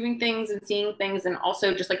 doing things and seeing things and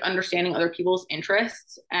also just like understanding other people's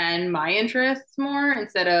interests and my interests more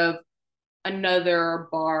instead of another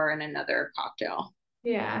bar and another cocktail.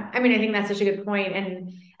 Yeah. I mean, I think that's such a good point.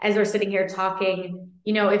 And as we're sitting here talking,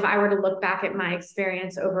 if I were to look back at my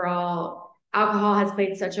experience overall, alcohol has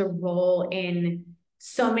played such a role in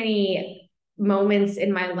so many moments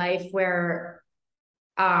in my life where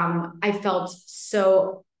I felt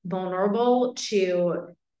so vulnerable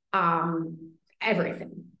to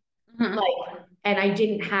everything. Mm-hmm. Like, and I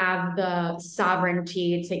didn't have the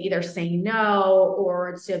sovereignty to either say no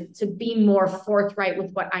or to be more forthright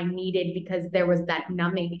with what I needed because there was that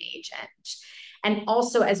numbing agent. And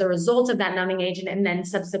also as a result of that numbing agent and then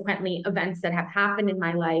subsequently events that have happened in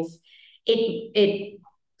my life, it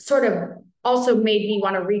sort of also made me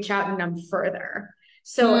want to reach out and numb further.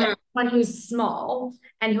 So as someone who's small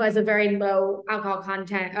and who has a very low alcohol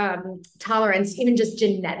content tolerance, even just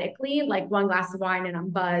genetically, like one glass of wine and I'm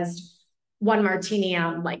buzzed, one martini,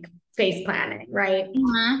 I'm like face planning, right?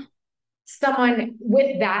 Mm-hmm. Someone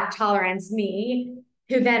with that tolerance, me,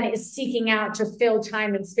 who then is seeking out to fill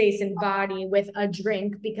time and space and body with a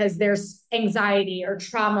drink because there's anxiety or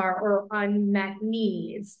trauma or unmet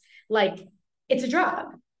needs. Like it's a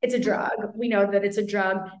drug. It's a drug. We know that it's a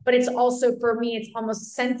drug, but it's also for me, it's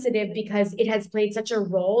almost sensitive because it has played such a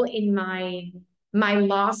role in my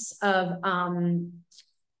loss of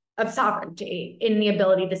sovereignty in the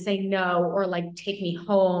ability to say no or like take me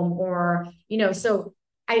home or so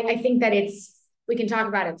I think that we can talk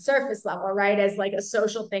about it surface level, right, as like a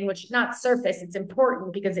social thing, which not surface, it's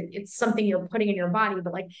important because it's something you're putting in your body,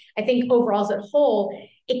 but like I think overall as a whole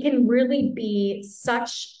it can really be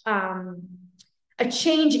such a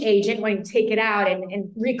change agent when you take it out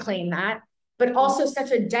and reclaim that, but also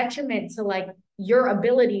such a detriment to like your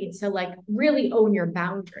ability to like really own your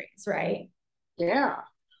boundaries, right? Yeah.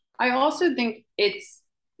 I also think it's,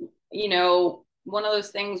 one of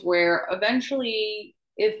those things where eventually,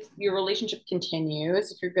 if your relationship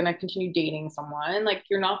continues, if you're going to continue dating someone, like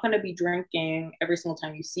you're not going to be drinking every single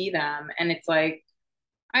time you see them. And it's like,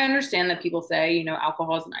 I understand that people say,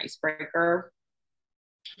 alcohol is an icebreaker.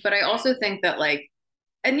 But I also think that like,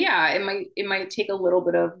 and yeah, it might take a little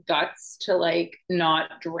bit of guts to like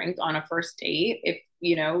not drink on a first date if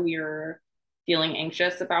you're feeling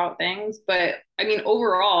anxious about things. But I mean,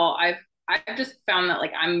 overall, I've just found that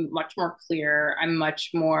like I'm much more clear. I'm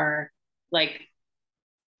much more like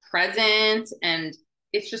present, and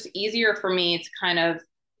it's just easier for me to kind of,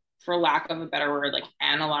 for lack of a better word, like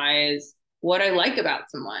analyze what I like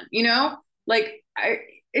about someone, Like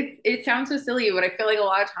it sounds so silly, but I feel like a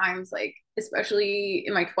lot of times, like, especially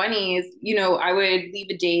in my 20s, I would leave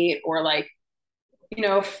a date, or like,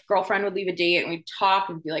 girlfriend would leave a date and we'd talk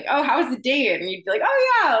and be like, oh, how was the date? And you'd be like,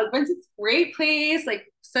 oh yeah, like went to this great place, like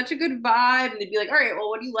such a good vibe. And they'd be like, all right, well,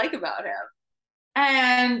 what do you like about him?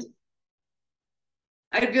 And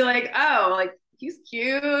I'd be like, oh, like he's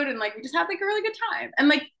cute, and like we just had like a really good time. And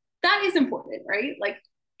like that is important, right? Like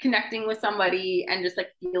connecting with somebody and just like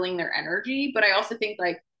feeling their energy. But I also think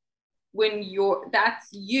like when that's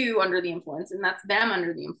you under the influence and that's them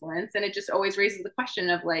under the influence, and it just always raises the question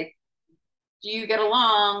of like, do you get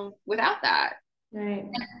along without that? Right.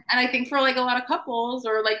 And I think for like a lot of couples,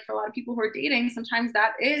 or like for a lot of people who are dating, sometimes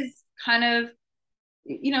that is kind of,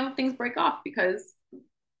 things break off because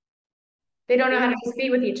they don't know how to just be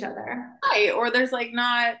with each other. Right. Or there's like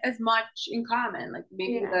not as much in common. Like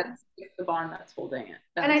maybe Yeah. that's the bond that's holding it.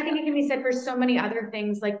 And I think it can be said for so many other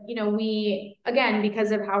things, like, we, again,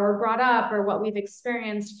 because of how we're brought up or what we've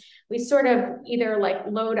experienced, we sort of either like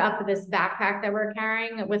load up this backpack that we're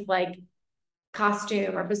carrying with like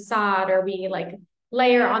costume or facade, or we like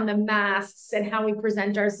layer on the masks and how we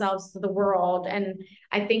present ourselves to the world. And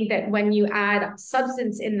I think that when you add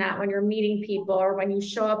substance in that, when you're meeting people, or when you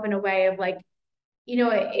show up in a way of like,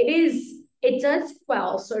 it does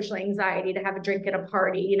quell social anxiety to have a drink at a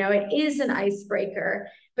party. It is an icebreaker,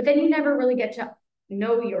 but then you never really get to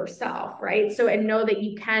know yourself, right? So, and know that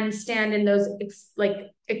you can stand in those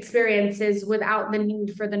experiences without the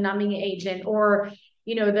need for the numbing agent, or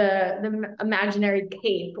the imaginary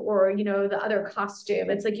cape, or the other costume.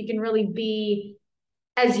 It's like you can really be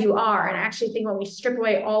as you are. And I actually think when we strip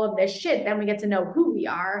away all of this shit, then we get to know who we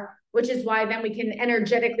are, which is why then we can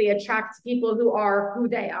energetically attract people who are who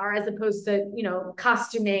they are, as opposed to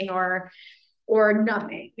costuming or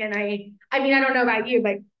numbing. And I mean, I don't know about you,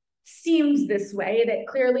 but seems this way, that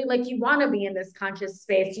clearly like you want to be in this conscious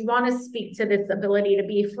space, you want to speak to this ability to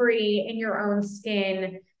be free in your own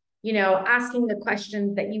skin, asking the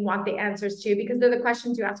questions that you want the answers to, because they're the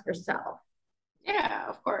questions you ask yourself. Yeah,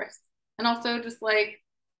 of course. And also just like,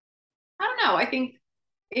 I don't know, I think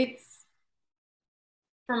it's,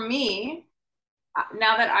 for me,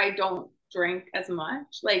 now that I don't drink as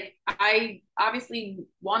much, like I obviously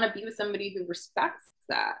want to be with somebody who respects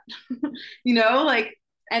that, like,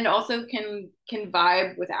 and also can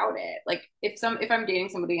vibe without it. Like if I'm dating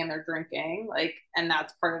somebody and they're drinking, like, and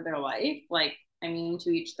that's part of their life, like, I mean, to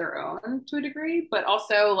each their own to a degree, but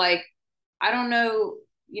also like, I don't know,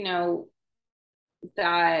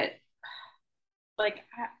 that like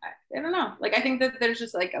I don't know. Like I think that there's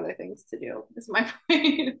just like other things to do. Is my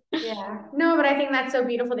point. Yeah. No, but I think that's so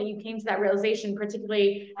beautiful that you came to that realization,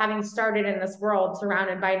 particularly having started in this world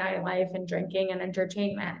surrounded by nightlife and drinking and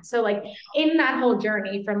entertainment. So like in that whole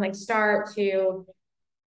journey from like start to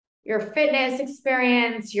your fitness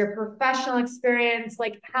experience, your professional experience,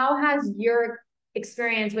 like how has your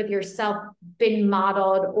experience with yourself been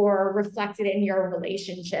modeled or reflected in your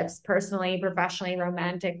relationships, personally, professionally,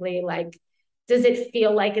 romantically? Like, does it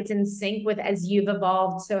feel like it's in sync with, as you've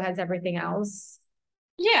evolved, so has everything else?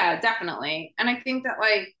 Yeah, definitely. And I think that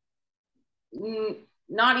like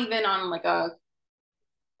not even on like a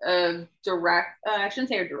direct, I shouldn't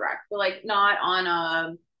say a direct, but like not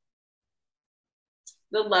on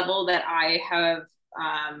the level that I have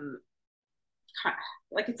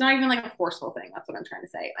like it's not even like a forceful thing. That's what I'm trying to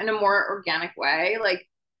say. In a more organic way, like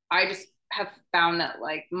I just have found that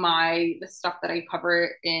like the stuff that I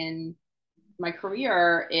cover in my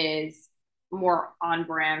career is more on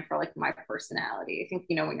brand for like my personality. I think,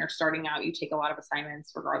 when you're starting out, you take a lot of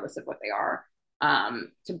assignments regardless of what they are,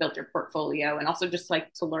 to build your portfolio and also just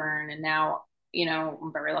like to learn. And now,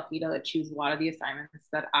 I'm very lucky to choose a lot of the assignments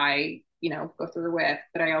that I, go through with,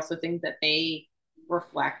 but I also think that they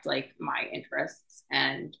reflect like my interests.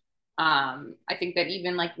 And I think that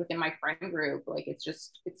even like within my friend group, like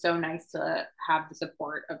it's so nice to have the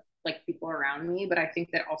support of like people around me. But I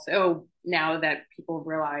think that also now that people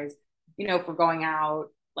realize, if we're going out,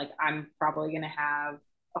 like I'm probably going to have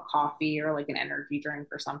a coffee or like an energy drink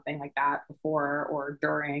or something like that before or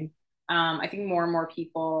during. I think more and more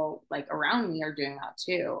people like around me are doing that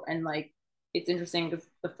too. And like, it's interesting because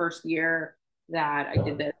the first year that I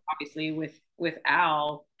did this, obviously with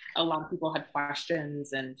Al, a lot of people had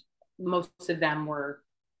questions, and most of them were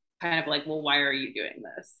kind of like, well, why are you doing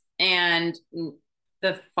this? And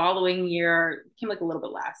the following year it became like a little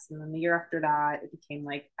bit less. And then the year after that, it became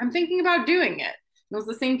like, I'm thinking about doing it. And it was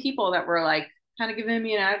the same people that were like kind of giving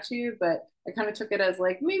me an attitude, but I kind of took it as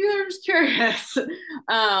like, maybe they're just curious.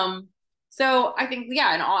 So I think,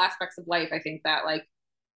 yeah, in all aspects of life, I think that like,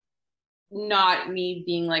 not me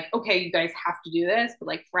being like, okay, you guys have to do this, but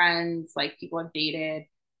like friends, like people I've dated,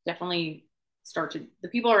 definitely the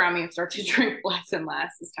people around me start to drink less and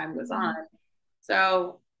less as time goes on.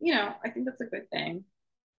 So, I think that's a good thing.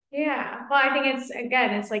 Yeah. Well, I think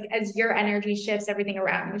it's like as your energy shifts, everything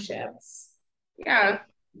around you shifts. Yeah.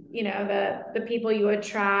 The people you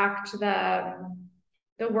attract, the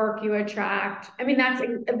work you attract. I mean, that's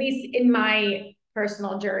at least in my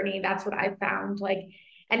personal journey, that's what I found. Like,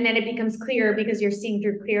 and then it becomes clear because you're seeing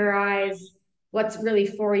through clear eyes what's really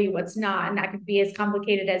for you, what's not. And that could be as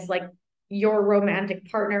complicated as like your romantic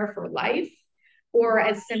partner for life, or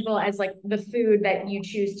as simple as like the food that you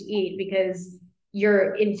choose to eat because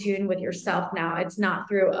you're in tune with yourself now. It's not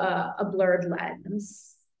through a blurred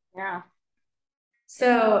lens. Yeah.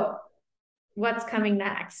 So what's coming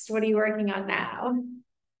next? What are you working on now?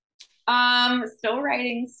 Still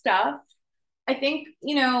writing stuff. I think,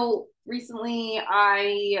 recently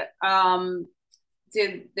I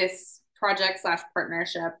did this project /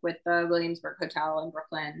 partnership with the Williamsburg Hotel in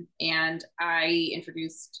Brooklyn, and I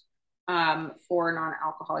introduced 4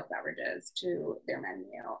 non-alcoholic beverages to their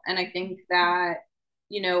menu. And I think that,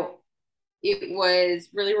 it was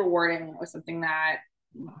really rewarding. It was something that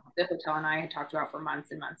the hotel and I had talked about for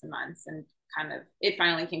months and months and months, and kind of it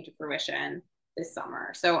finally came to fruition this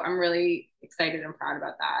summer. So I'm really excited and proud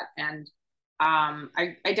about that. And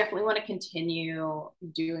I definitely want to continue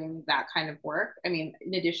doing that kind of work. I mean,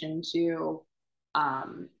 in addition to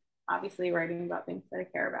obviously writing about things that I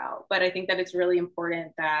care about, but I think that it's really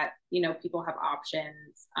important that, people have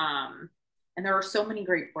options. And there are so many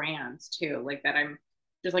great brands too, like that I'm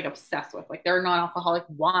just like obsessed with. Like there are non-alcoholic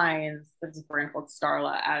wines. There's a brand called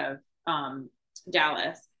Starla out of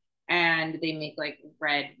Dallas, and they make like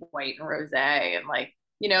red, white, and rosé, and like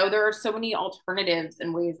there are so many alternatives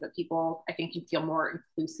and ways that people I think can feel more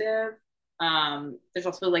inclusive. There's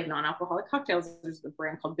also like non-alcoholic cocktails. There's the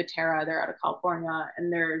brand called Batera. They're out of California,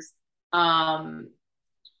 and there's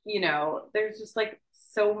there's just like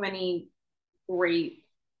so many great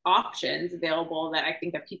options available that I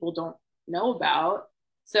think that people don't know about.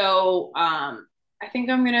 So I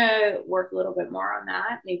think I'm gonna work a little bit more on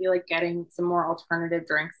that. Maybe like getting some more alternative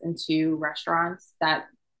drinks into restaurants that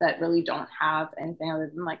really don't have anything other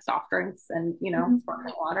than like soft drinks and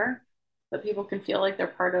sparkling water, that people can feel like they're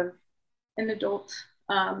part of an adult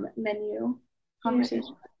menu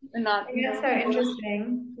conversation and not that's so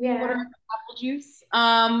interesting. Yeah. Apple juice.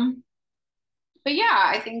 But yeah,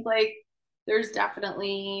 I think like there's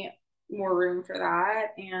definitely more room for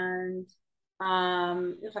that. And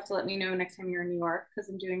you'll have to let me know next time you're in New York, because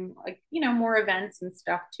I'm doing like more events and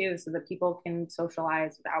stuff too, so that people can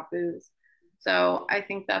socialize without booze. So I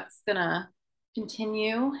think that's gonna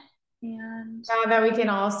continue. And now that we can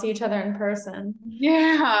all see each other in person.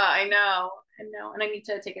 Yeah, I know. And I need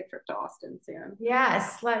to take a trip to Austin soon.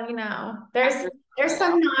 Yes, let me know. There's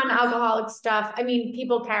some non-alcoholic stuff. I mean,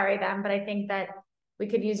 people carry them, but I think that we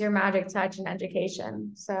could use your magic touch and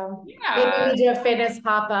education. So maybe we do a fitness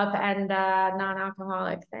pop-up and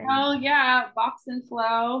non-alcoholic thing. Oh yeah, Box and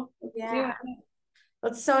Flow. Let's do it.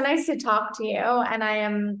 Well, it's so nice to talk to you. And I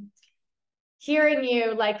am hearing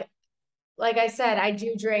you like I said, I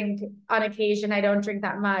do drink on occasion. I don't drink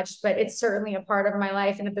that much, but it's certainly a part of my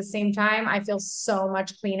life. And at the same time, I feel so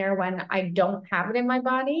much cleaner when I don't have it in my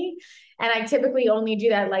body. And I typically only do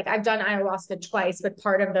that. Like I've done ayahuasca twice, but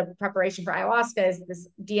part of the preparation for ayahuasca is this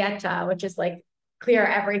dieta, which is like clear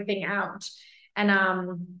everything out. And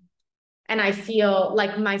I feel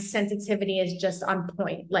like my sensitivity is just on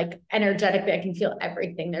point. Like energetically, I can feel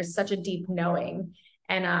everything. There's such a deep knowing.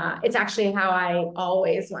 And it's actually how I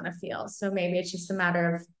always want to feel. So maybe it's just a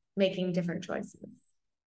matter of making different choices.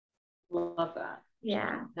 Love that.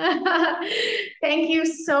 Yeah. Thank you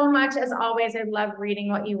so much. As always, I love reading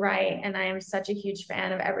what you write. And I am such a huge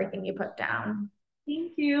fan of everything you put down.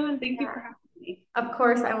 Thank you. And thank you for having me. Of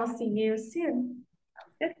course, I will see you soon.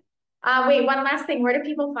 Sounds good. Wait, one last thing. Where do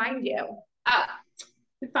people find you?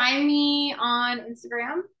 You can find me on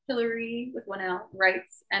Instagram, Hillary with 1 L,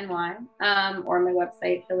 writes NY, or my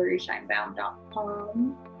website,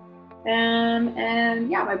 HillarySheinbaum.com.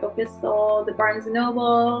 And yeah, my book is sold at Barnes &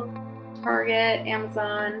 Noble, Target,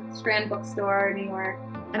 Amazon, Strand Bookstore, New York.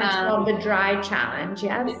 And it's called the Dry Challenge,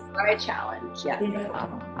 yes? The Dry Challenge, yes.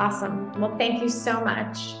 Beautiful. Awesome. Well, thank you so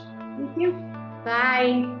much. Thank you.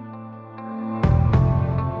 Bye.